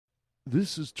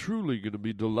This is truly going to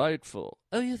be delightful.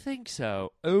 Oh, you think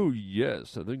so? Oh,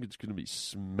 yes. I think it's going to be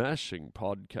smashing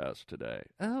podcast today.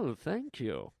 Oh, thank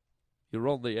you. You're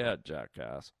on the air,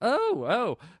 jackass.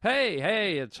 Oh.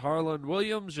 Hey, it's Harland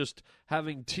Williams, just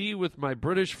having tea with my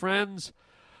British friends.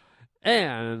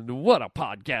 And what a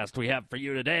podcast we have for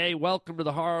you today. Welcome to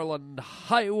the Harland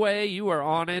Highway. You are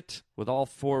on it with all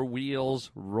four wheels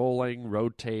rolling,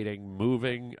 rotating,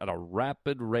 moving at a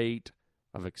rapid rate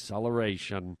of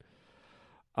acceleration.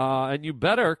 And you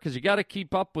better, because you got to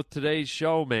keep up with today's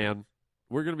show, man.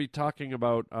 We're going to be talking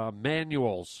about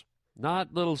manuals,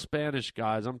 not little Spanish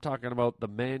guys. I'm talking about the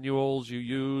manuals you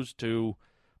use to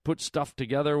put stuff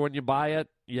together when you buy it.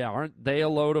 Yeah, aren't they a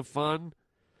load of fun?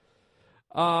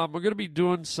 We're going to be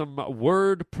doing some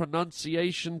word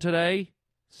pronunciation today,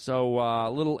 so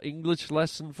a little English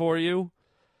lesson for you.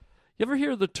 You ever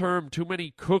hear the term too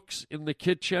many cooks in the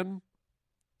kitchen?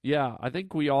 Yeah, I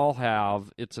think we all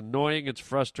have. It's annoying. It's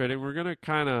frustrating. We're going to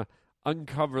kind of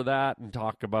uncover that and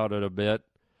talk about it a bit.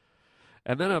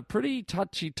 And then a pretty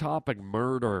touchy topic,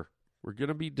 murder. We're going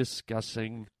to be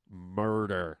discussing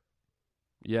murder.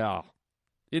 Yeah,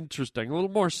 interesting. A little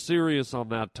more serious on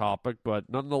that topic, but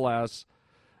nonetheless.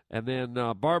 And then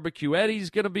Barbecue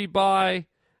Eddie's going to be by.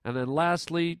 And then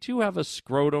lastly, do you have a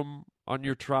scrotum on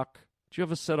your truck? Do you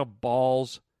have a set of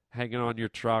balls hanging on your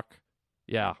truck?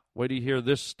 Yeah, wait till you hear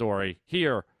this story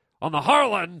here on the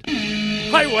Harland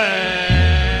Highway.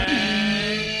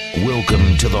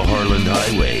 Welcome to the Harland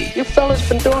Highway. You fellas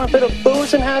been doing a bit of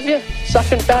boozing, have you?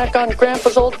 Sucking back on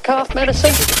Grandpa's old cough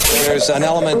medicine? There's an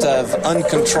element of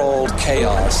uncontrolled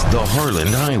chaos. The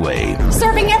Harland Highway.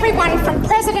 Serving everyone from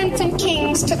presidents and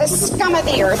kings to the scum of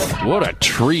the earth. What a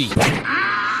treat.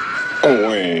 Oh,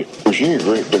 wait. Was she a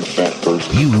great big fat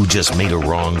person? You just made a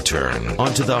wrong turn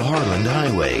onto the Harland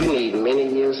Highway. You need many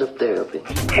years of therapy.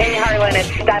 Hey, Harlan,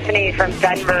 it's Stephanie from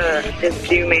Denver. Just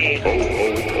do me.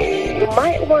 You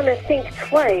might want to think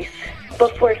twice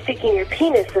before sticking your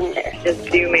penis in there.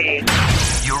 Just do me.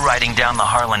 You're riding down the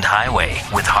Harland Highway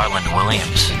with Harland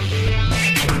Williams.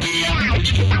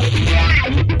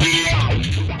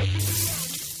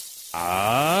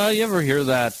 You ever hear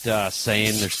that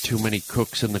saying, there's too many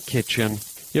cooks in the kitchen?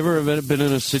 You ever been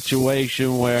in a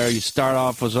situation where you start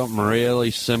off with something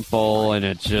really simple and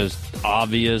it's just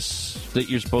obvious that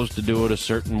you're supposed to do it a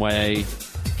certain way,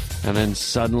 and then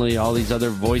suddenly all these other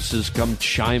voices come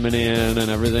chiming in and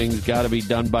everything's got to be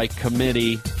done by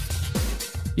committee?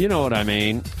 You know what I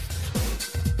mean.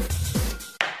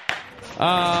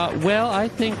 Well, I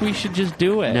think we should just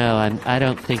do it. No, I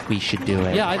don't think we should do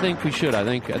it. Yeah, I think we should. I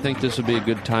think this would be a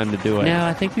good time to do it. No,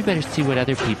 I think we better see what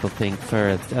other people think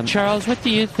first. Charles, what do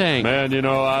you think? Man,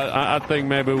 I think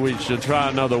maybe we should try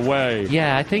another way.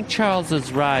 Yeah, I think Charles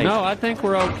is right. No, I think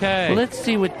we're okay. Well, let's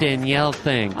see what Danielle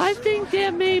thinks. I think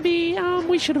that maybe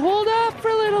we should hold off for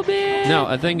a little bit. No,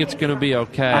 I think it's going to be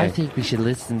okay. I think we should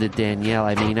listen to Danielle.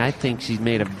 I mean, I think she's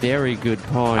made a very good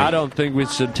point. I don't think we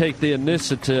should take the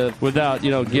initiative without,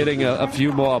 getting a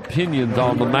few more opinions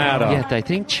on the matter. Yes, I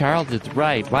think Charles is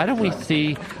right. Why don't we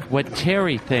see what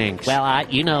Terry thinks? Well,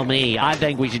 you know me. I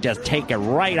think we should just take it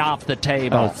right off the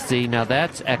table. Oh, see, now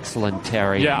that's excellent,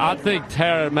 Terry. Yeah, I think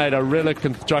Terry made a really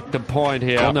constructive point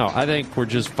here. Well, no, I think we're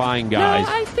just fine, guys.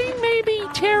 No, I think maybe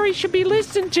Terry should be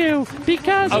listened to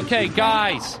because... Okay,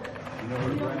 guys.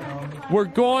 We're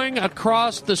going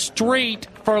across the street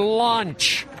for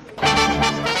lunch.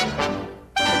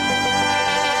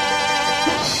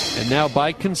 And now,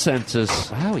 by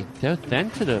consensus, wow, he's so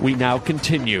sensitive. We now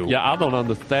continue. Yeah, I don't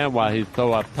understand why he's so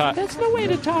uptight. That's no way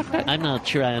to talk. I'm not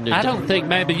sure I understand. I don't think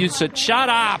maybe you should shut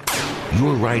up.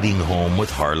 You're riding home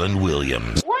with Harland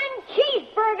Williams. One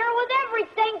cheeseburger with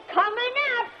everything coming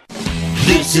up.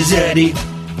 This is Eddie.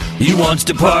 He wants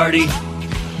to party,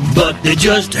 but they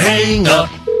just hang up.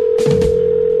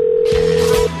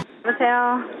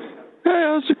 Mattel. Hey,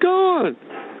 how's it going?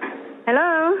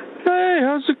 Hello? Hey,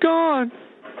 how's it going?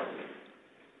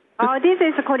 Oh, this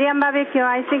is Korean barbecue.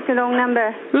 I think the wrong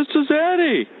number. This is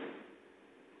Eddie.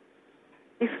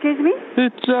 Excuse me?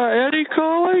 It's Eddie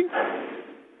calling?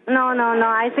 No.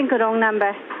 I think the wrong number.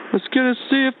 I was gonna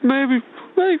see if maybe...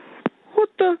 Hey, what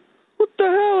the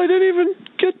hell? I didn't even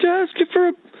get to ask you for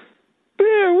a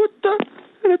beer.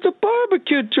 And it's a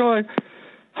barbecue joint.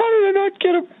 How did I not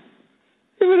get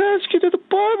even ask you to the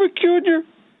barbecue in your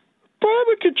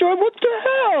barbecue joint? What the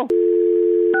hell?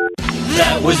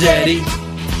 That was Eddie.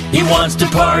 He wants to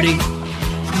party,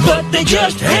 but they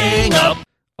just hang up.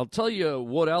 I'll tell you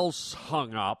what else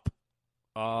hung up.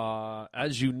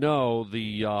 As you know,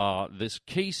 this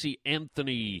Casey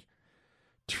Anthony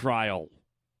trial.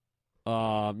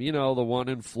 The one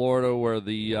in Florida where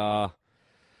the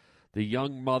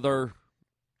young mother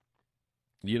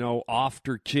offed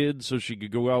her kids so she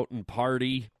could go out and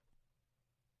party.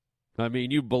 I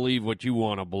mean, you believe what you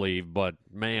want to believe, but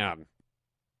man,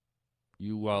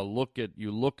 you look at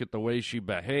the way she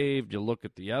behaved. You look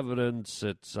at the evidence.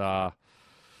 It's come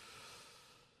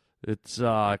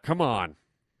on.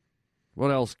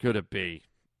 What else could it be?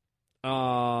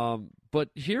 But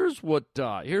here's what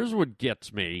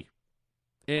gets me.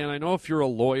 And I know if you're a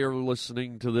lawyer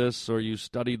listening to this, or you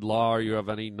studied law, or you have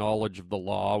any knowledge of the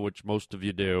law, which most of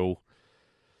you do,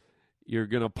 you're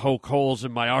going to poke holes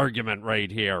in my argument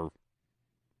right here.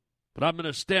 But I'm going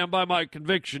to stand by my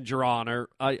convictions, Your Honor.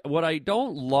 What I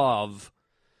don't love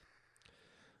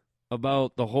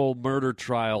about the whole murder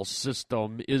trial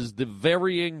system is the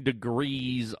varying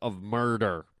degrees of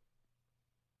murder.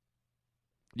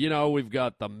 We've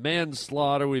got the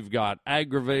manslaughter, we've got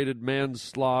aggravated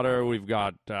manslaughter, we've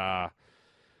got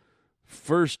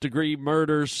first-degree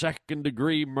murder,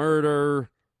 second-degree murder,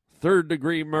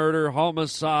 third-degree murder,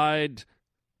 homicide,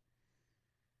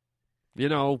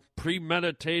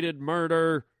 premeditated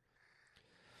murder,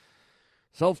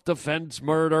 self-defense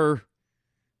murder.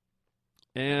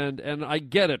 And I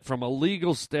get it. From a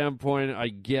legal standpoint, I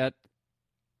get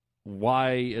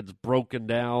why it's broken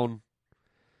down.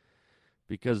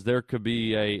 Because there could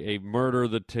be a murder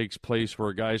that takes place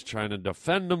where a guy's trying to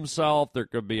defend himself. There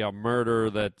could be a murder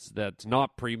that's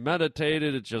not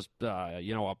premeditated. It's just, a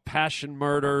passion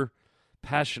murder,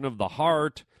 passion of the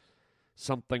heart.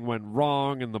 Something went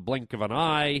wrong in the blink of an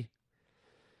eye.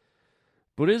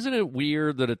 But isn't it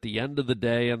weird that at the end of the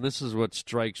day, and this is what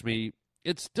strikes me,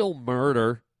 it's still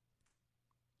murder.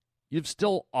 You've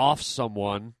still offed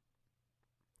someone.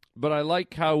 But I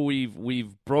like how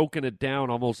we've broken it down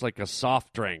almost like a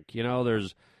soft drink.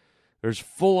 There's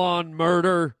full-on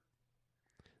murder.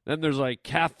 Then there's like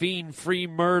caffeine-free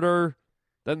murder.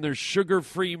 Then there's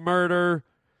sugar-free murder.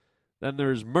 Then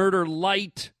there's murder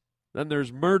light. Then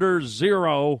there's murder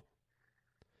zero.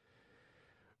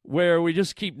 Where we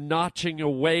just keep notching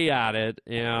away at it.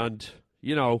 And,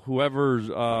 whoever's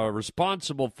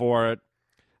responsible for it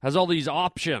has all these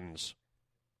options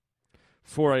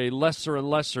for a lesser and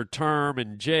lesser term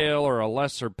in jail, or a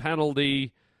lesser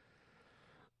penalty,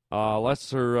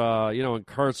 lesser,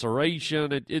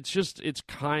 incarceration. It's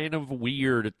kind of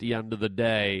weird at the end of the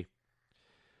day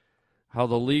how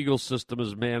the legal system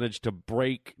has managed to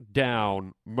break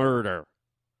down murder.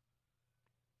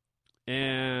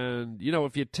 And,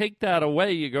 if you take that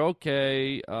away, you go,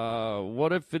 okay,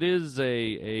 what if it is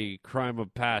a crime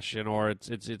of passion, or it's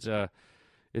in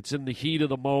the heat of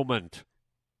the moment?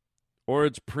 Or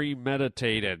it's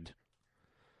premeditated,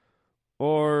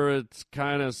 or it's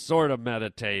kind of sort of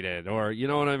meditated, or you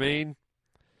know what I mean?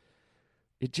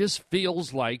 It just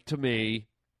feels like, to me,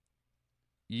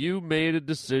 you made a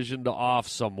decision to off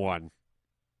someone.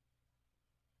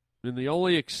 And the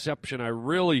only exception I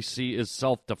really see is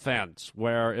self-defense,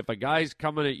 where if a guy's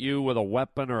coming at you with a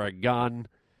weapon or a gun,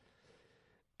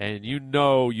 and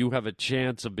you have a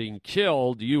chance of being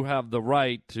killed, you have the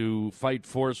right to fight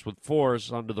force with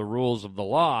force under the rules of the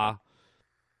law.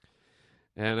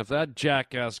 And if that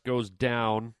jackass goes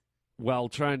down while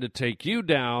trying to take you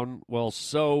down, well,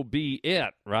 so be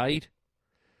it, right?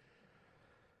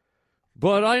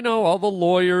 But I know all the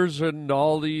lawyers and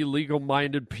all the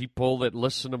legal-minded people that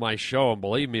listen to my show, and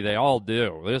believe me, they all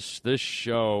do. This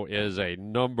show is a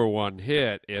 #1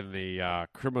 hit in the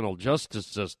criminal justice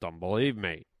system, believe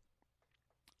me.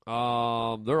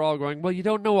 They're all going, well, you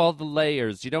don't know all the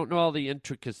layers. You don't know all the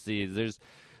intricacies. There's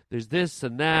this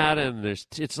and that, and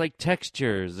it's like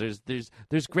textures.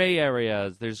 There's gray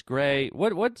areas. There's gray.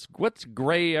 What's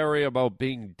gray area about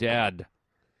being dead?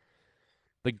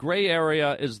 The gray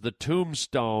area is the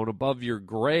tombstone above your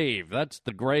grave. That's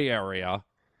the gray area.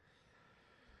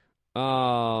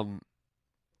 So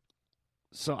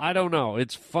I don't know.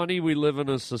 It's funny we live in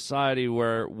a society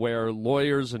where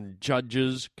lawyers and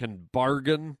judges can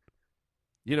bargain.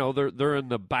 They're in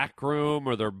the back room,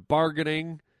 or they're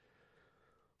bargaining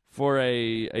for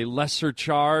a lesser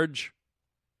charge.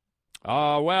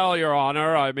 Well, Your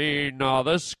Honor, I mean,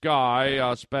 this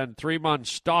guy spent 3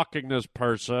 months stalking this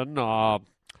person,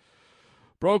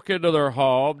 broke into their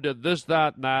home, did this,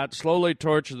 that, and that, slowly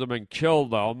tortured them and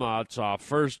killed them. That's a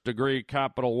first-degree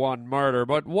capital 1 murder.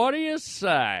 But what do you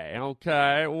say,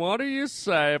 okay? What do you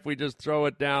say if we just throw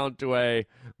it down to a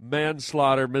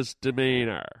manslaughter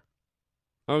misdemeanor?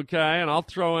 Okay, and I'll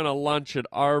throw in a lunch at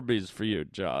Arby's for you,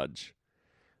 Judge.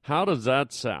 How does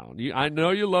that sound? I know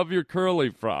you love your curly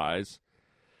fries.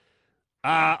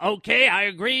 Okay, I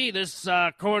agree. This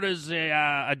court is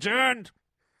adjourned.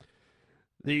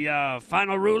 The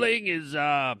final ruling is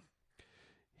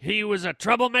he was a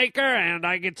troublemaker, and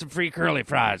I get some free curly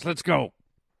fries. Let's go.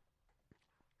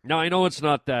 Now, I know it's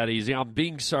not that easy. I'm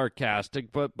being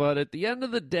sarcastic, but at the end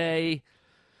of the day,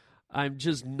 I'm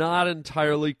just not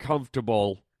entirely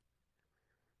comfortable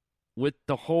with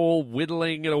the whole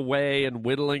whittling it away and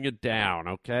whittling it down,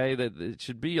 okay? That it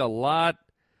should be a lot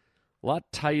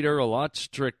tighter, a lot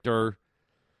stricter,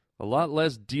 a lot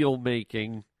less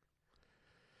deal-making.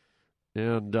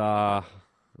 And I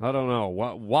don't know.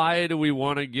 Why do we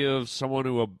want to give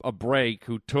someone a break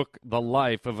who took the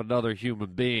life of another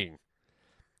human being?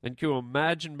 And can you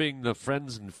imagine being the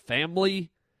friends and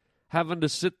family having to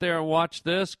sit there and watch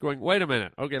this, going, wait a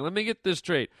minute, okay, let me get this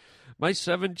straight. My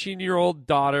 17-year-old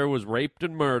daughter was raped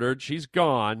and murdered. She's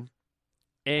gone.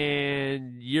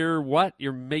 And you're what?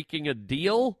 You're making a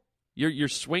deal? You're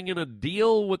swinging a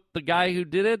deal with the guy who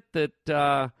did it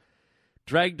that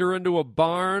dragged her into a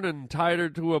barn and tied her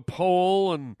to a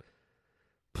pole and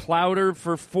plowed her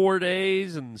for 4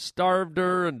 days and starved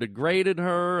her and degraded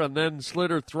her and then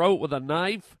slit her throat with a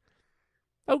knife?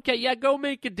 Okay, yeah, go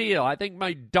make a deal. I think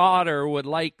my daughter would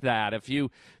like that if you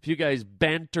guys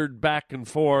bantered back and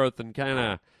forth and kind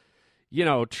of,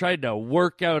 tried to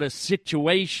work out a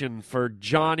situation for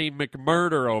Johnny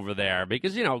McMurder over there.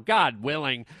 Because, God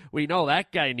willing, we know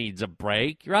that guy needs a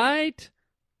break, right?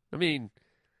 I mean,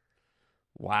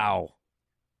 wow.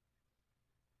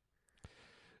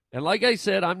 And like I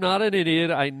said, I'm not an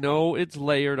idiot. I know it's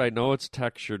layered. I know it's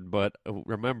textured. But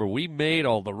remember, we made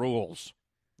all the rules.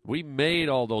 We made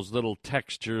all those little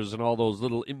textures and all those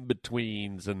little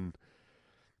in-betweens. And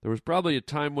there was probably a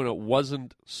time when it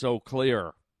wasn't so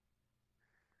clear.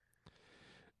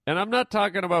 And I'm not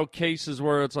talking about cases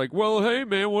where it's like, well, hey,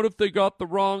 man, what if they got the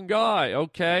wrong guy?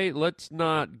 Okay, let's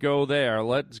not go there.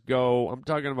 Let's go. I'm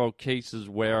talking about cases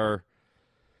where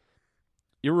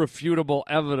irrefutable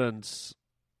evidence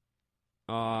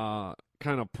kind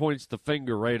of points the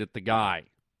finger right at the guy.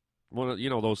 One of,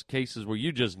 those cases where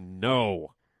you just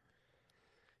know.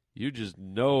 You just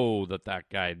know that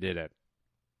guy did it.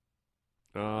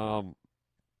 So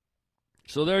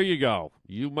there you go.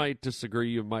 You might disagree,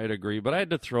 you might agree, but I had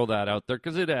to throw that out there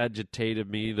because it agitated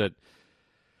me that,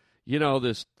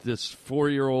 this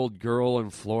 4-year-old girl in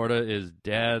Florida is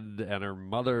dead and her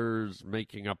mother's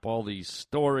making up all these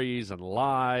stories and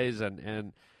lies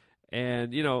and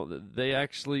they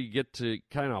actually get to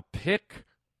kind of pick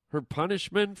her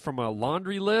punishment from a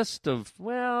laundry list of,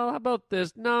 well, how about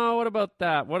this? No, what about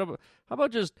that? How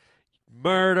about just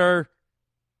murder?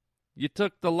 You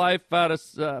took the life out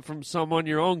of from someone,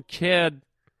 your own kid.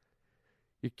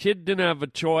 Your kid didn't have a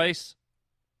choice.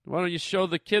 Why don't you show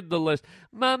the kid the list?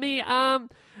 Mommy,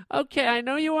 okay, I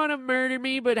know you want to murder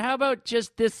me, but how about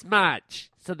just this much?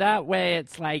 So that way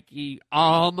it's like you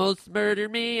almost murder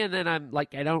me, and then I'm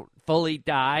like, I don't fully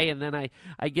die, and then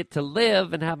I get to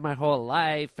live and have my whole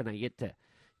life, and I get to,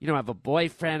 have a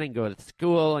boyfriend and go to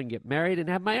school and get married and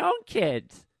have my own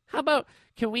kids. How about,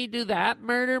 can we do that,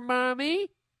 murder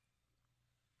mommy?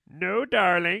 No,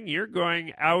 darling, you're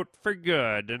going out for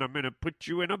good, and I'm going to put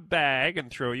you in a bag and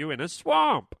throw you in a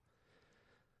swamp.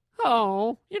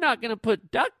 Oh, you're not going to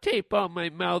put duct tape on my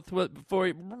mouth before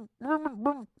you...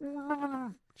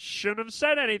 Shouldn't have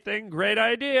said anything. Great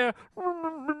idea.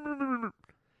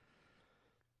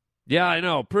 Yeah, I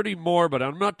know, pretty morbid.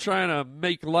 I'm not trying to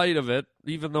make light of it,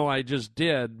 even though I just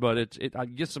did, but I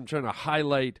guess I'm trying to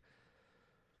highlight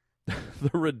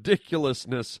the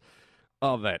ridiculousness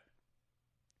of it.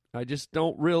 I just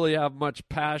don't really have much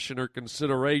passion or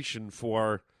consideration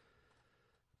for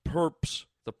perps,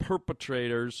 the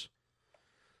perpetrators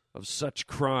of such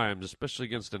crimes, especially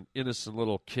against an innocent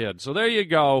little kid. So there you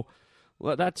go.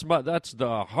 Well, that's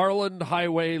the Harland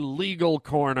Highway Legal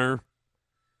Corner.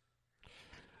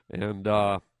 And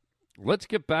let's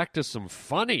get back to some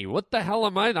funny. What the hell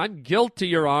am I? I'm guilty,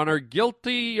 Your Honor.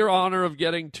 Guilty, Your Honor, of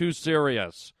getting too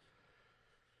serious.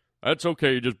 That's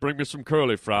okay. Just bring me some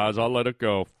curly fries. I'll let it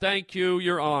go. Thank you,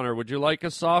 Your Honor. Would you like a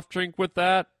soft drink with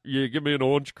that? Yeah, give me an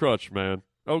orange crush, man.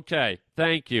 Okay,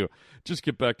 thank you. Just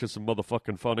get back to some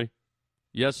motherfucking funny.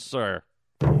 Yes, sir.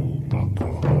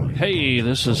 Hey,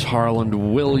 this is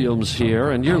Harland Williams here,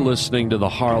 and you're listening to the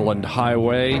Harland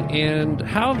Highway. And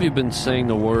how have you been saying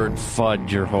the word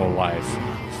fudge your whole life?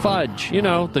 Fudge,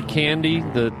 the candy,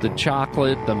 the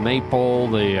chocolate, the maple,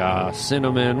 the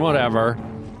cinnamon, whatever.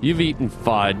 You've eaten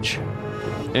fudge,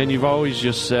 and you've always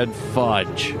just said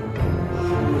fudge.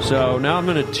 So now I'm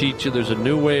going to teach you there's a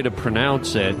new way to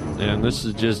pronounce it, and this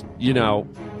is just,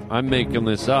 I'm making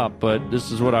this up, but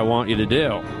this is what I want you to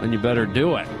do, and you better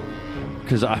do it.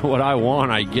 Because what I want,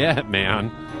 I get,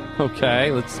 man. Okay,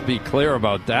 let's be clear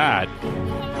about that.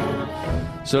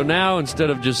 So now, instead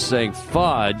of just saying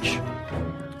fudge,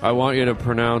 I want you to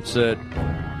pronounce it...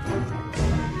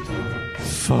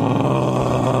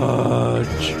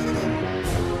 fudge.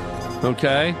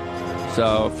 Okay?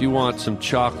 So if you want some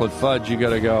chocolate fudge, you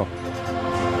gotta go,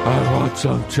 I want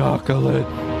some chocolate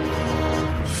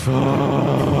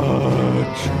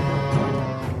fudge.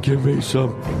 Give me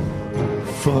some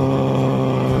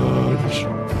fudge.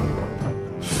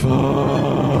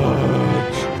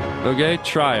 Fudge. Okay,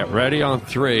 try it. Ready on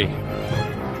 3.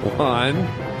 1,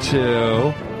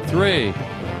 2, 3.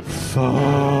 Fudge.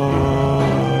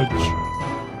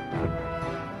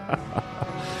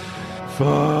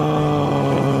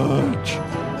 Fudge.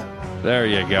 There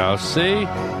you go. See?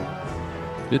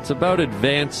 It's about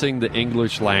advancing the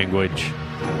English language.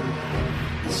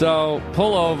 So,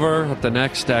 pull over at the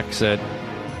next exit,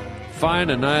 find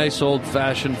a nice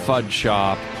old-fashioned fudge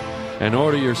shop, and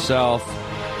order yourself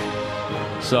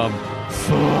some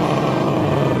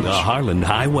fudge. The Harland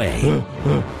Highway.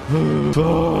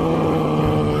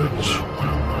 Fudge.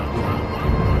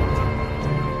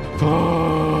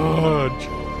 Fudge.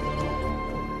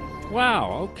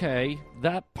 Wow, okay.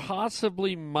 That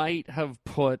possibly might have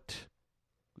put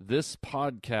this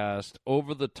podcast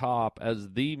over the top as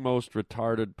the most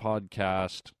retarded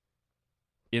podcast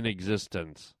in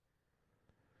existence.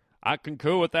 I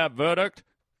concur with that verdict.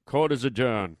 Court is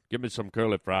adjourned. Give me some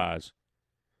curly fries.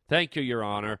 Thank you, Your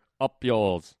Honor. Up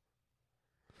yours.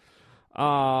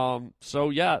 So,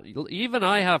 yeah, even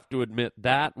I have to admit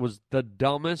that was the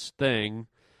dumbest thing.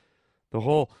 The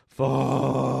whole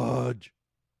fudge.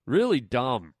 Really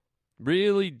dumb.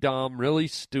 Really dumb. Really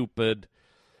stupid.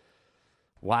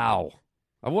 Wow.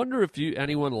 I wonder if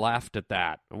anyone laughed at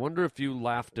that. I wonder if you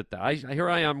laughed at that. Here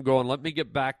I am going, let me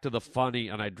get back to the funny,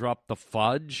 and I dropped the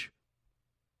fudge.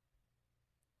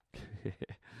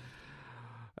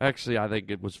 Actually, I think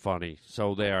it was funny.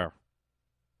 So there.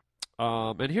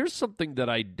 And here's something that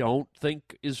I don't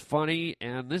think is funny,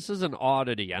 and this is an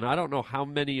oddity, and I don't know how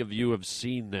many of you have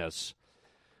seen this,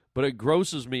 but it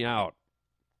grosses me out.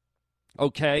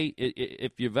 Okay,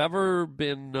 if you've ever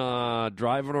been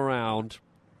driving around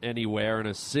anywhere in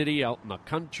a city, out in the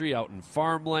country, out in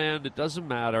farmland, it doesn't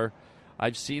matter.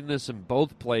 I've seen this in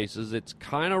both places. It's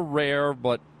kind of rare,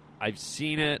 but I've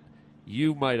seen it.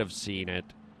 You might have seen it.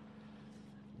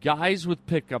 Guys with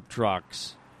pickup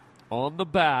trucks on the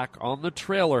back, on the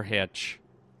trailer hitch,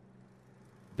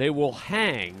 they will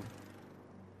hang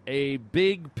a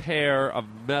big pair of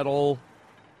metal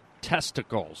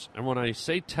testicles. And when I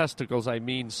say testicles, I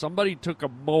mean somebody took a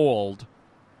mold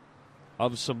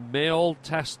of some male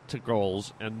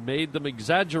testicles and made them,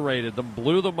 exaggerated them,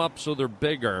 blew them up so they're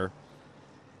bigger,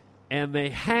 and they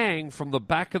hang from the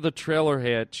back of the trailer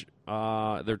hitch.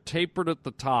 They're tapered at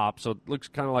the top, so it looks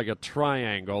kind of like a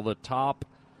triangle. The top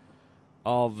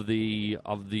of the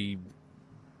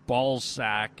ball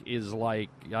sack is like,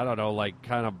 I don't know, like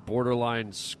kind of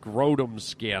borderline scrotum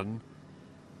skin.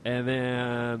 And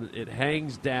then it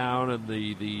hangs down, and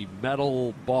the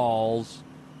metal balls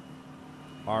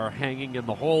are hanging, and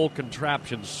the whole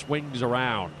contraption swings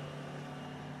around.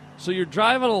 So you're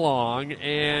driving along,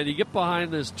 and you get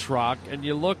behind this truck, and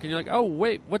you look, and you're like, oh,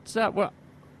 wait, what's that? What?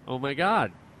 Oh, my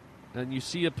God. And you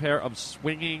see a pair of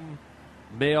swinging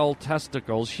male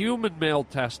testicles, human male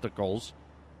testicles,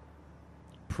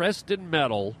 pressed in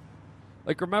metal.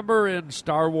 Like, remember in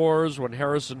Star Wars when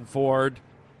Harrison Ford,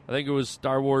 I think it was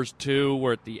Star Wars 2,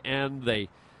 where at the end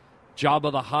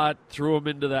Jabba the Hutt threw him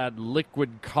into that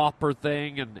liquid copper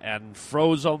thing and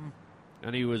froze him,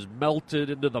 and he was melted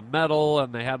into the metal,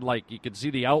 and they had, like, you could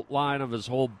see the outline of his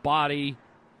whole body.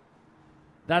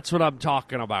 That's what I'm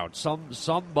talking about.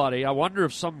 Somebody, I wonder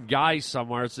if some guy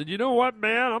somewhere said, you know what,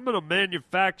 man, I'm going to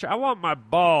manufacture, I want my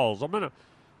balls. I'm going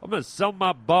to sell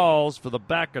my balls for the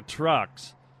back of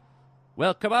trucks.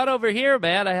 Well, come on over here,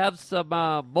 man. I have some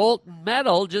molten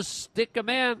metal. Just stick them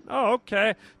in. Oh,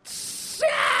 okay.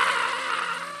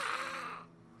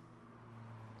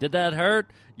 Did that hurt?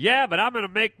 Yeah, but I'm going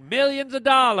to make millions of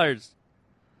dollars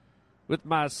with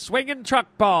my swinging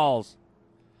truck balls.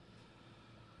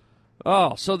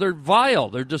 Oh, so they're vile.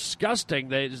 They're disgusting.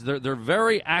 They're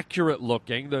very accurate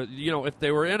looking. If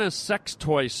they were in a sex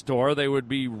toy store, they would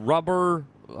be rubber,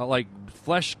 like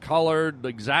flesh-colored,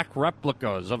 exact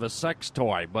replicas of a sex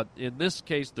toy. But in this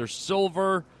case, they're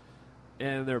silver,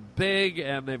 and they're big,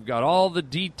 and they've got all the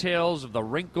details of the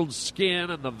wrinkled skin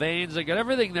and the veins. They got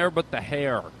everything there but the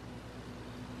hair.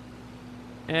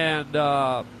 And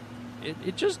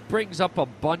it just brings up a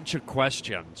bunch of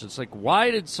questions. It's like,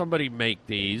 why did somebody make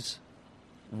these?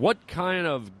 What kind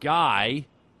of guy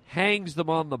hangs them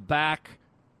on the back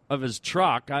of his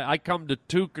truck? I come to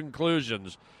two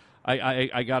conclusions.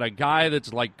 I got a guy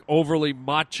that's like overly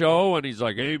macho, and he's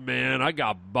like, hey, man, I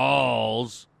got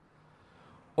balls.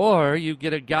 Or you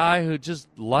get a guy who just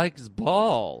likes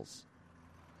balls.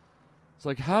 It's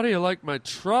like, how do you like my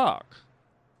truck?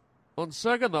 On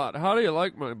second thought, how do you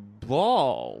like my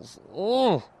balls?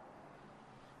 Oh,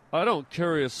 I don't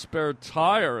carry a spare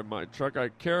tire in my truck. I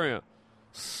carry a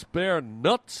spare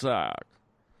nutsack.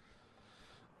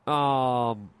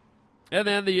 And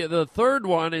then the third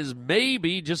one is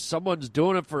maybe just someone's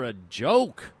doing it for a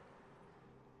joke.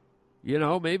 You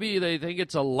know, maybe they think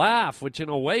it's a laugh, which in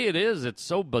a way it is. It's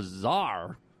so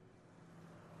bizarre.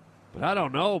 But I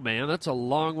don't know, man. That's a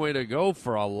long way to go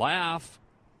for a laugh.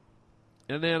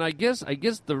 And then I guess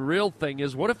the real thing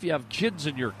is, what if you have kids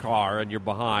in your car and you're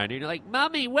behind, and you're like,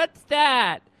 Mommy, what's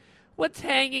that? What's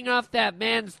hanging off that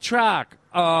man's truck?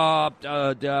 That's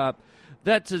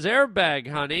his airbag,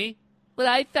 honey. But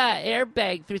I thought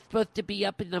airbags were supposed to be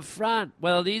up in the front.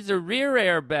 Well, these are rear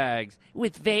airbags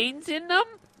with veins in them?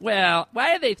 Well,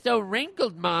 why are they so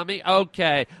wrinkled, Mommy?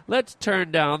 Okay, let's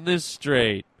turn down this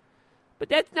street. But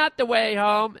that's not the way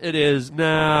home. It is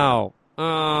now.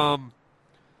 And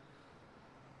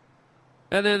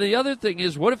then the other thing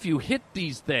is, what if you hit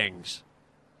these things?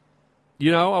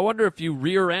 You know, I wonder if you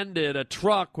rear-ended a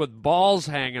truck with balls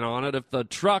hanging on it, if the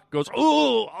truck goes,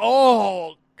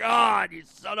 oh, God, you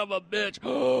son of a bitch.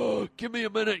 Oh, give me a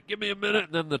minute. And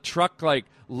then the truck, like,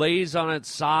 lays on its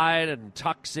side and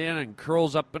tucks in and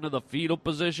curls up into the fetal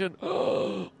position.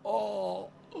 Oh.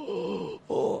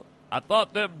 I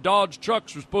thought them Dodge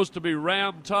trucks were supposed to be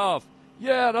ram tough.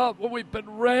 Yeah, not when we've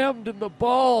been rammed in the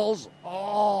balls.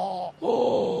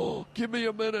 Oh, give me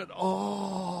a minute.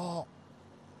 Oh.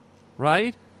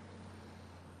 Right?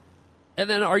 And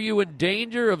then are you in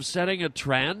danger of setting a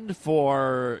trend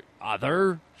for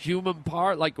other human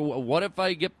part? Like, what if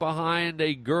I get behind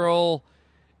a girl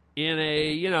in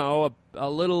a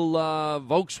little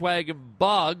Volkswagen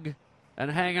Bug,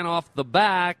 and hanging off the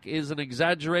back is an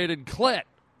exaggerated clit?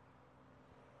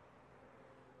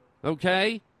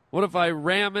 Okay? What if I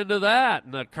ram into that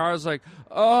and the car's like,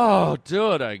 oh,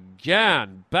 do it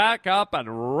again. Back up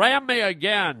and ram me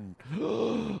again.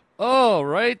 Oh,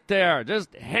 right there.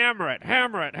 Just hammer it.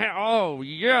 Oh,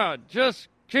 yeah, just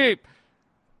keep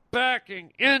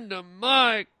backing into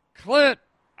my clit.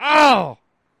 Oh!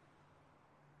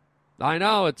 I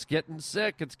know, it's getting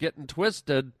sick. It's getting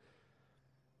twisted.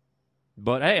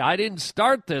 But, hey, I didn't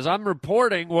start this. I'm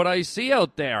reporting what I see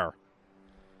out there.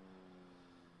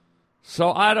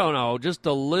 So, I don't know, just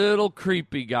a little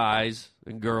creepy, guys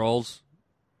and girls.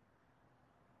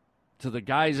 To the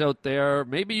guys out there,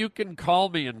 maybe you can call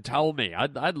me and tell me.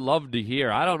 I'd love to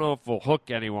hear. I don't know if we'll hook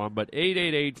anyone, but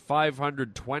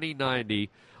 888-500-2090.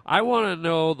 I want to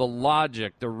know the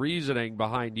logic, the reasoning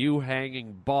behind you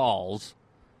hanging balls,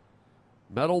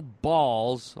 metal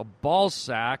balls, a ball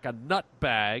sack, a nut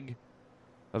bag,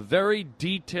 a very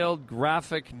detailed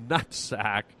graphic nut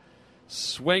sack,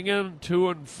 swinging to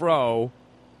and fro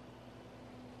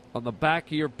on the back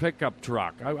of your pickup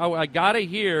truck. I got to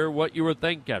hear what you were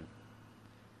thinking.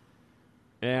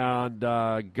 And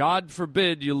God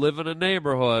forbid you live in a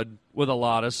neighborhood with a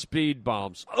lot of speed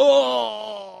bumps.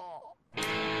 Oh!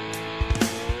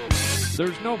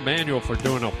 There's no manual for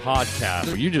doing a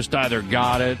podcast. You just either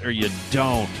got it or you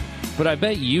don't. But I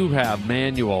bet you have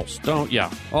manuals, don't you?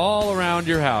 All around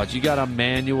your house. You got a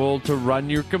manual to run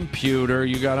your computer.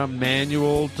 You got a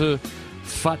manual to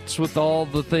futz with all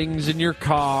the things in your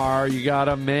car. You got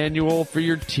a manual for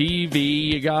your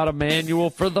TV. You got a manual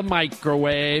for the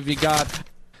microwave.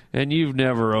 And you've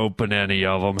never opened any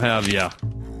of them, have you?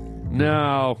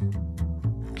 No.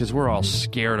 Because we're all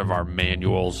scared of our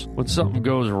manuals. When something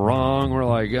goes wrong, we're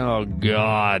like, oh,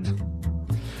 God.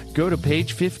 Go to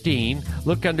page 15,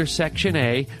 look under section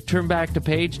A, turn back to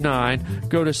page 9,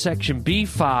 go to section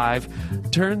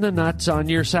B5, turn the nuts on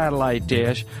your satellite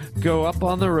dish, go up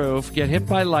on the roof, get hit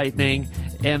by lightning,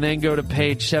 and then go to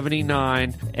page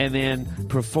 79, and then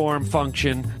perform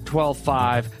function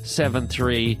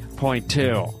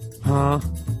 12573.2. Huh?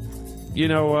 You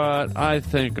know what? I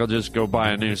think I'll just go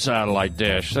buy a new satellite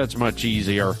dish. That's much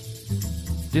easier.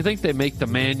 Do you think they make the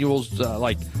manuals,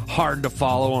 hard to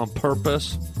follow on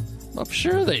purpose? I'm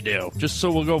sure they do. Just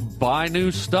so we'll go buy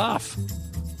new stuff.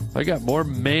 I got more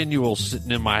manuals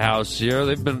sitting in my house here.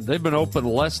 They've been open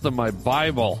less than my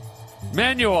Bible.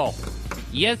 Manual!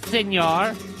 Yes,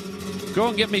 senor. Go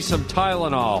and get me some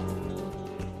Tylenol.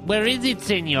 Where is it,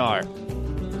 senor?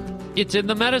 It's in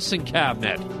the medicine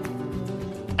cabinet.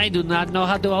 I do not know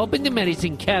how to open the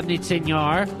medicine cabinet,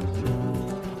 senor.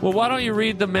 Well, why don't you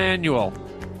read the manual?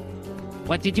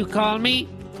 What did you call me?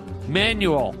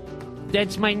 Manual.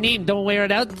 That's my name. Don't wear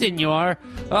it out, senor.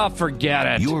 Oh, forget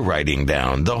it. You're riding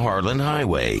down the Harlan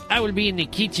Highway. I will be in the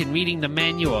kitchen reading the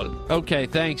manual. Okay,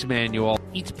 thanks, Manuel.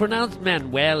 It's pronounced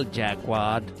Manuel,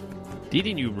 Jackwad.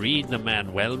 Didn't you read the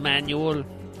Manuel manual?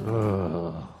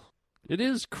 It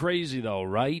is crazy, though,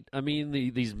 right? I mean,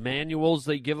 these manuals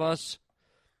they give us,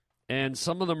 and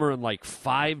some of them are in like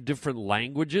 5 different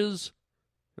languages.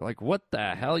 You're like, what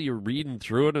the hell? You're reading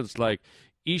through it, and it's like,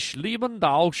 Ich lieben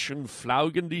Dauschen,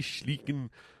 Flaugen die Schlicken,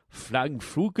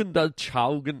 Flaggenfugen da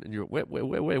Chaugen. And you're, wait,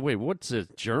 what's this?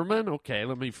 German? Okay,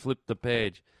 let me flip the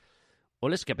page.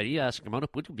 It's like,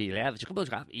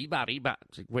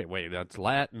 wait, that's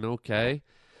Latin, okay.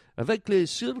 Avec les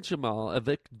surgements,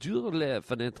 avec dur les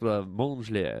fenêtres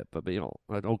mongelées, papillon.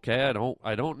 Okay,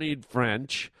 I don't need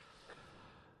French.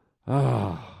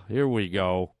 Here we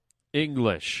go.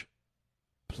 English.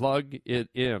 Plug it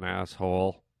in,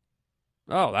 asshole.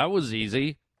 Oh, that was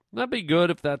easy. That'd be good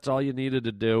if that's all you needed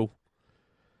to do.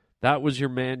 That was your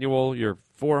manual. Your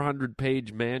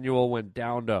 400-page manual went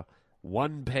down to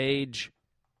 1 page.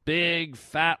 Big,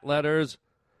 fat letters.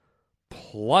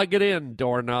 Plug it in,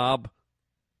 doorknob.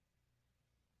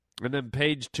 And then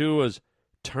page 2 is,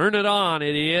 turn it on,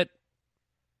 idiot.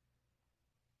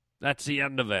 That's the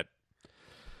end of it.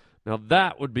 Now,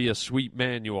 that would be a sweet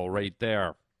manual right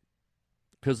there.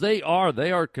 Because they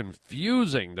are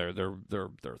confusing. They're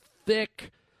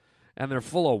thick, and they're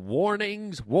full of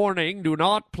warnings. Warning, do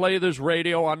not play this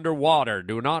radio underwater.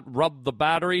 Do not rub the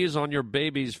batteries on your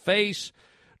baby's face.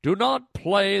 Do not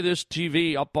play this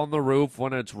TV up on the roof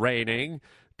when it's raining.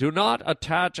 Do not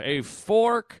attach a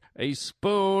fork, a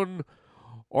spoon,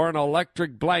 or an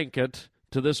electric blanket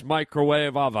to this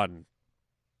microwave oven.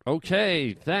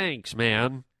 Okay, thanks,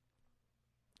 man.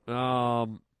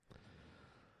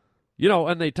 You know,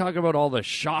 and they talk about all the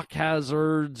shock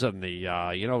hazards and the,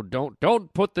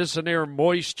 don't put this in air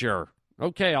moisture.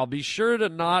 Okay, I'll be sure to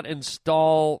not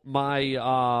install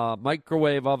my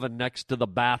microwave oven next to the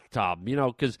bathtub,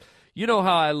 because you know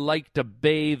how I like to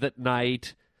bathe at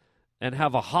night and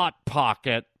have a hot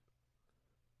pocket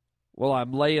while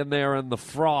I'm laying there in the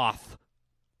froth.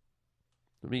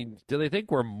 I mean, do they think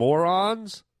we're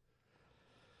morons?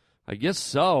 I guess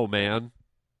so, man.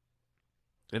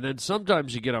 And then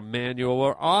sometimes you get a manual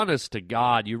where, honest to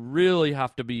God, you really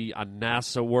have to be a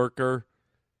NASA worker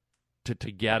to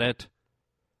get it.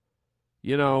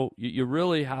 You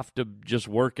really have to just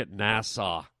work at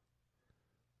NASA.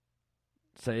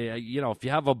 Say, if you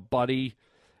have a buddy,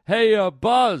 hey,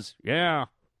 Buzz. Yeah.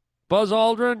 Buzz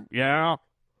Aldrin? Yeah.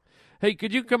 Hey,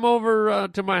 could you come over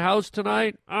to my house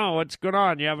tonight? Oh, what's going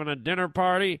on? You having a dinner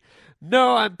party?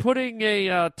 No, I'm putting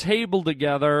a table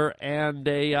together and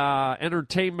a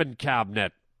entertainment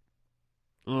cabinet.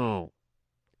 Oh.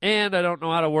 And I don't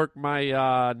know how to work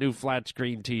my new flat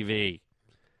screen TV.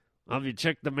 Have you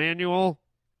checked the manual?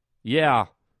 Yeah.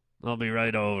 I'll be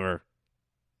right over.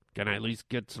 Can I at least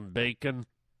get some bacon?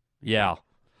 Yeah.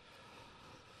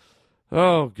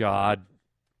 Oh, God.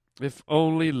 If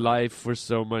only life were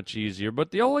so much easier. But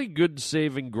the only good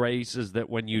saving grace is that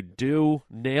when you do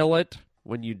nail it,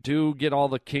 when you do get all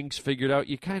the kinks figured out,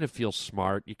 you kind of feel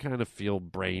smart. You kind of feel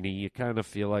brainy. You kind of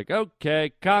feel like,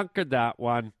 okay, conquered that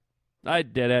one. I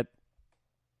did it.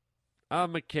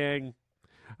 I'm a king.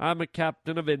 I'm a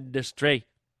captain of industry.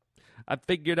 I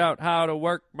figured out how to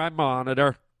work my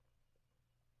monitor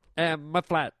and my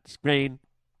flat screen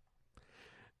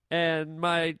and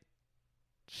my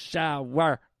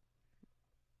shower.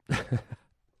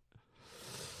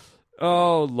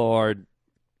 Oh, Lord.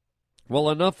 Well,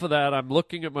 enough of that. I'm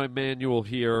looking at my manual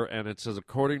here, and it says,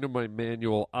 according to my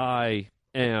manual, I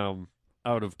am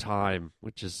out of time,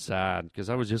 which is sad, because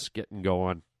I was just getting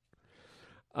going.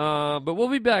 But we'll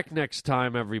be back next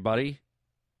time, everybody.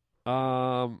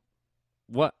 What?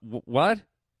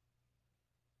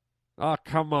 Oh,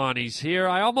 come on, he's here.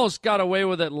 I almost got away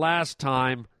with it last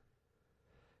time.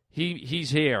 He's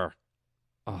here.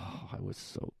 Oh, I was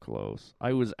so close.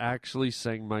 I was actually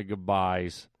saying my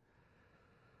goodbyes.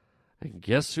 And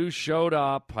guess who showed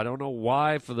up? I don't know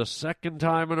why. For the second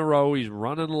time in a row, he's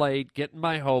running late, getting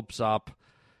my hopes up.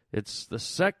 It's the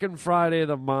second Friday of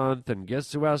the month, and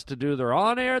guess who has to do their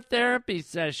on-air therapy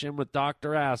session with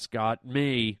Dr. Ascot?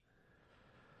 Me.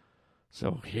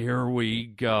 So here we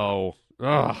go.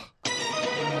 Ugh.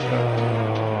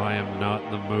 Oh, I am not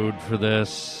in the mood for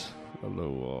this.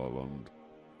 Hello, Holland.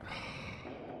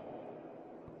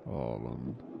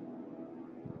 Holland.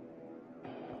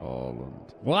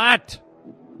 What?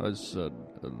 I said,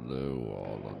 hello,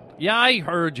 Holland. Yeah, I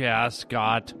heard you,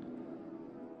 Ascot.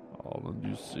 Holland,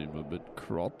 you seem a bit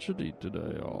crotchety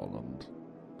today, Holland.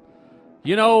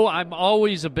 You know, I'm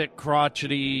always a bit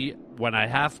crotchety when I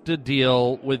have to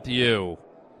deal with you.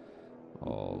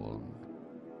 Holland.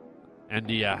 And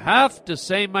do you have to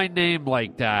say my name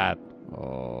like that?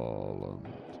 Holland.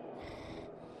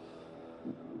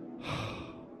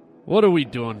 What are we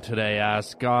doing today,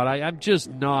 Ascot? I'm just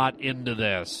not into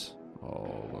this.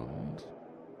 Holland.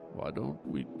 Why don't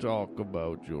we talk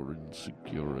about your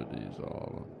insecurities,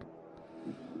 Holland?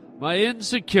 My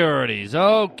insecurities.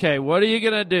 Okay, what are you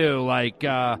going to do? Like,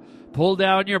 pull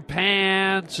down your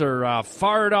pants or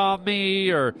fart on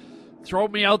me or throw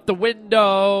me out the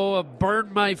window,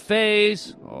 burn my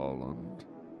face? Holland,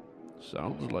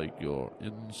 sounds like you're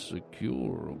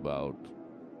insecure about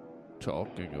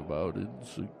talking about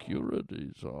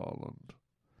insecurities, Holland.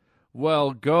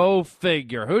 Well, go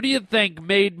figure. Who do you think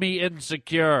made me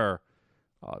insecure?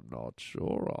 I'm not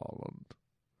sure, Holland.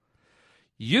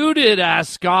 You did,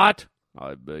 Ascot.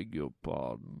 I beg your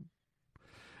pardon.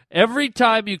 Every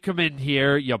time you come in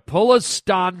here, you pull a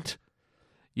stunt.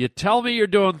 You tell me you're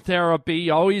doing therapy.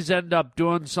 You always end up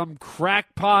doing some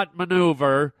crackpot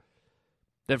maneuver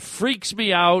that freaks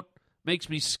me out, makes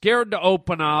me scared to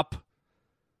open up.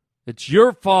 It's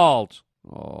your fault.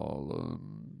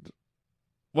 Holland.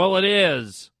 Well, it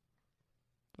is.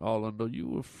 Holland, are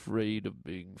you afraid of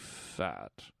being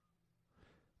fat?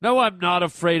 No, I'm not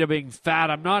afraid of being fat.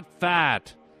 I'm not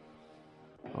fat.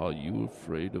 Are you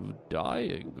afraid of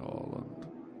dying, Holland?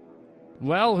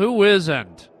 Well, who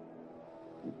isn't?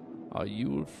 Are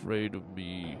you afraid of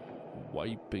me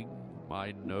wiping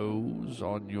my nose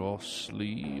on your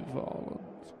sleeve, Holland?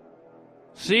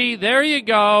 See, there you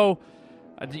go.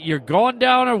 You're going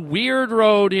down a weird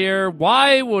road here.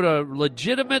 Why would a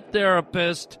legitimate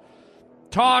therapist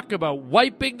talk about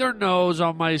wiping their nose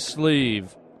on my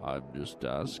sleeve? I'm just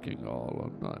asking,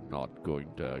 Holland. I'm not going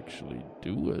to actually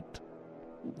do it.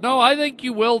 No, I think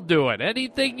you will do it.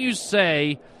 Anything you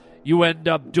say, you end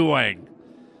up doing.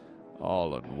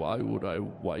 Holland, why would I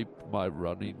wipe my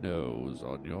runny nose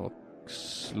on your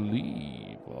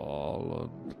sleeve,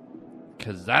 Holland?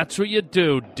 'Cause that's what you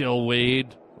do, dillweed.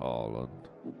 Holland.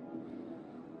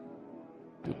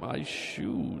 Do my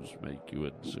shoes make you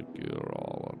insecure,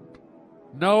 Holland?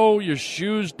 No, your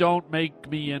shoes don't make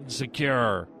me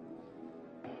insecure.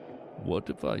 What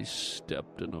if I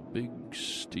stepped in a big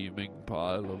steaming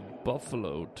pile of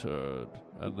buffalo turd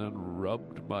and then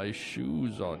rubbed my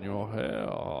shoes on your hair,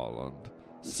 Holland?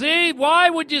 See, why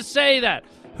would you say that?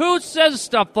 Who says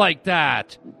stuff like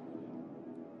that?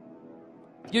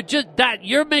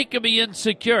 You're making me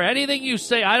insecure. Anything you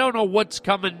say, I don't know what's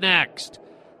coming next.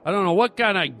 I don't know what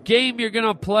kind of game you're going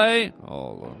to play.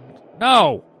 Holland.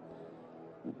 No.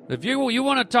 If you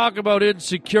want to talk about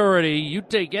insecurity, you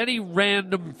take any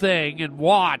random thing and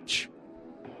watch.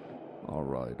 All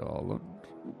right, Holland.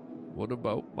 What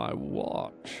about my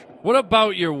watch? What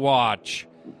about your watch?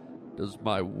 Does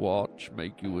my watch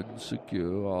make you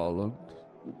insecure, Holland?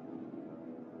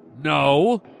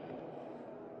 No.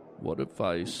 What if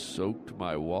I soaked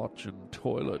my watch in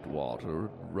toilet water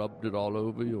and rubbed it all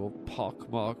over your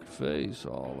pockmarked face,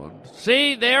 Holland?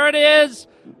 See, there it is.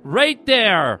 Right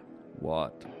there.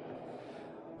 What?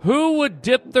 Who would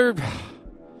dip their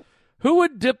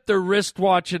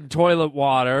wristwatch in toilet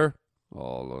water,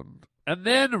 Holland, and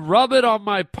then rub it on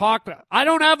my pock? I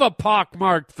don't have a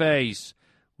pockmarked face.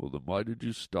 Well, then why did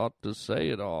you start to say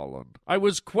it, Holland? I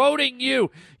was quoting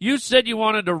you. You said you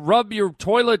wanted to rub your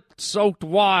toilet-soaked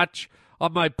watch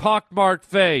on my pockmarked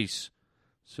face.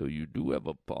 So you do have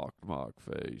a pockmarked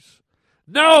face.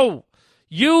 No!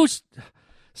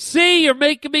 See, you're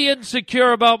making me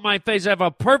insecure about my face. I have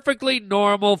a perfectly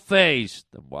normal face.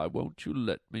 Then why won't you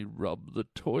let me rub the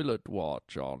toilet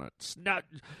watch on it?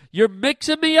 You're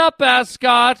mixing me up,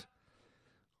 Ascot.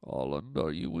 Holland,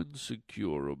 are you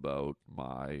insecure about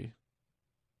my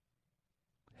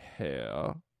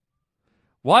hair?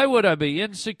 Why would I be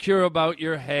insecure about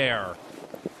your hair?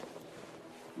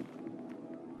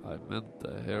 I meant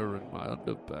the hair in my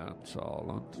underpants,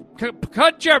 Holland.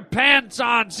 Cut your pants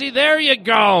on! See, there you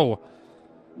go!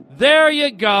 There you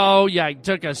go! You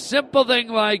took a simple thing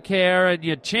like hair and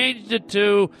you changed it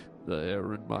to the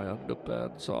hair in my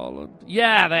underpants, Holland.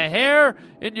 Yeah, the hair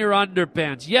in your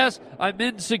underpants. Yes, I'm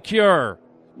insecure.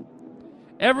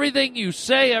 Everything you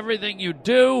say, everything you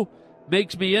do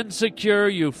makes me insecure,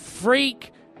 you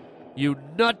freak, you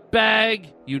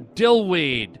nutbag, you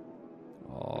dillweed.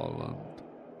 Holland.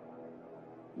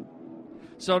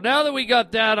 So now that we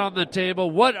got that on the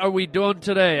table, what are we doing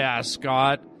today,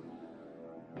 Ascot?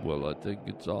 Well, I think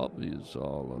it's obvious,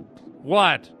 Holland.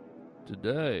 What?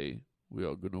 Today, we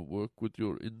are going to work with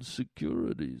your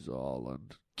insecurities,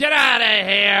 Holland. Get out of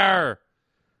here!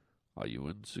 Are you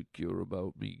insecure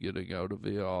about me getting out of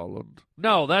here, Harland?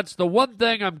 No, that's the one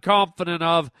thing I'm confident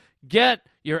of. Get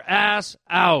your ass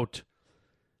out.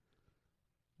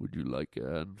 Would you like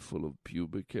a handful of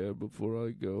pubic hair before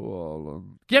I go,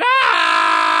 Harland? Get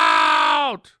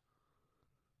out!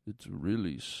 It's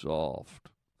really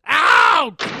soft.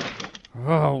 Out!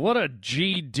 Oh, what a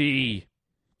GD.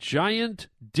 Giant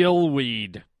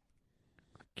dillweed.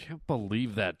 Can't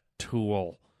believe that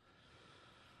tool.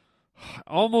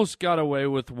 Almost got away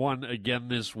with one again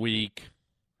this week.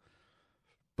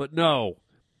 But no.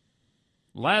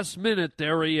 Last minute,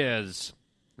 there he is.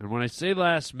 And when I say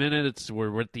last minute,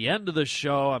 we're at the end of the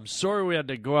show. I'm sorry we had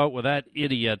to go out with that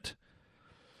idiot.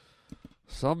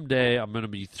 Someday I'm going to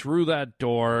be through that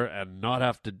door and not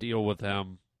have to deal with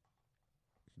him.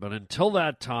 But until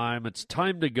that time, it's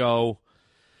time to go.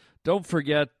 Don't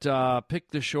forget, pick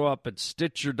the show up at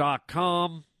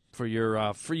Stitcher.com for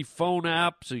your free phone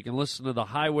app so you can listen to the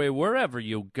highway wherever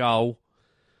you go.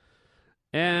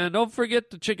 And don't forget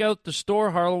to check out the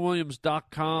store,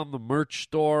 HarlandWilliams.com, the merch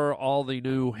store. All the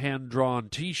new hand-drawn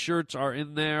T-shirts are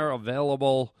in there,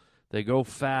 available. They go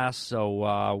fast,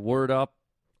 so word up.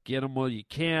 Get them while you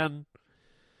can.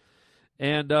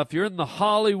 And if you're in the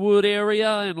Hollywood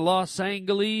area in Los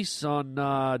Angeles on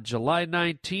July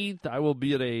 19th, I will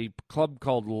be at a club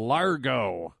called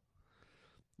Largo.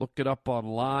 Look it up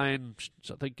online.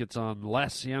 I think it's on La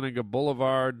Cienega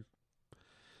Boulevard.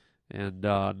 And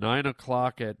 9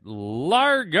 o'clock at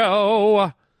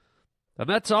Largo. And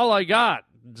that's all I got.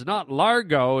 It's not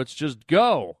Largo, it's just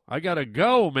go. I got to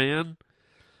go, man.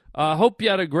 Hope you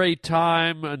had a great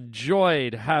time.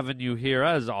 Enjoyed having you here,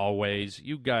 as always.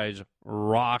 You guys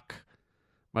rock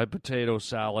my potato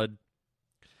salad.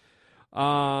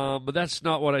 But that's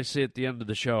not what I say at the end of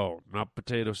the show. Not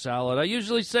potato salad. I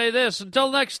usually say this.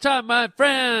 Until next time, my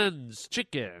friends.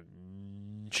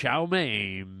 Chicken. Chow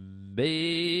mein,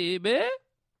 baby.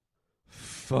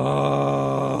 Fudge.